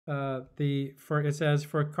it says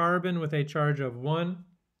for carbon with a charge of 1,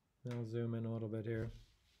 I'll zoom in a little bit here.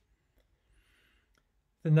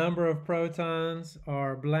 The number of protons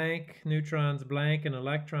are blank, neutrons blank, and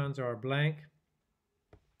electrons are blank.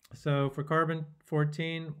 So for carbon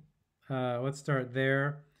 14, let's start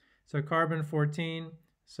there. So carbon 14,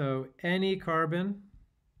 so any carbon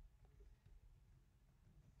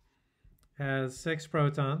has 6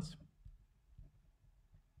 protons.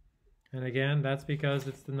 And again, that's because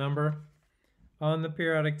it's the number on the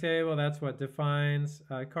periodic table. That's what defines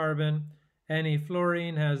carbon. Any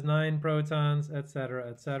fluorine has 9 protons, etc.,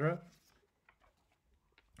 etc.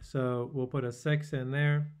 So we'll put a 6 in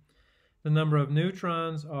there. The number of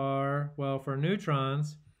neutrons are, well, for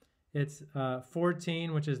neutrons, it's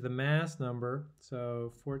 14, which is the mass number.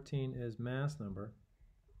 So 14 is mass number.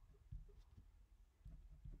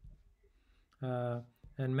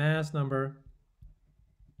 And mass number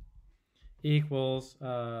equals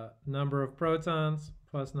number of protons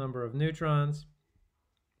plus number of neutrons.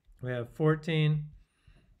 We have 14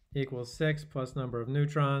 equals 6 plus number of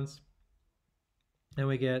neutrons, and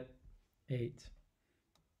we get 8.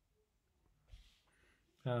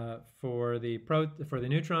 For the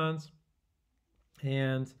neutrons.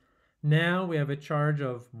 And now we have a charge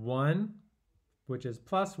of 1, which is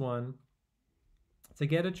plus 1. To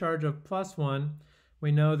get a charge of plus 1,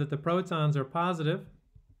 we know that the protons are positive.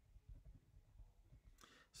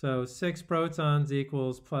 So 6 protons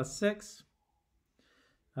equals plus 6.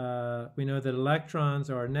 We know that electrons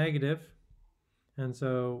are negative. And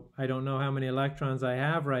so I don't know how many electrons I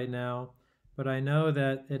have right now, but I know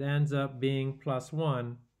that it ends up being plus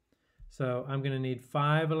 1. So I'm going to need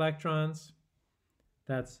 5 electrons.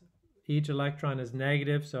 That's each electron is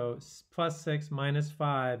negative, so plus 6 minus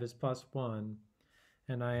 5 is plus 1.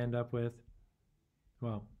 And I end up with,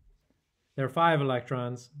 well, there are 5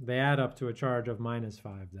 electrons. They add up to a charge of minus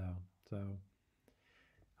 5, though. So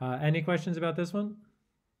any questions about this one?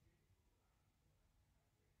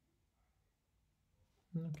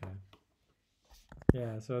 Okay.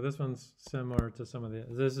 Yeah, so this one's similar to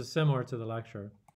this is similar to the lecture.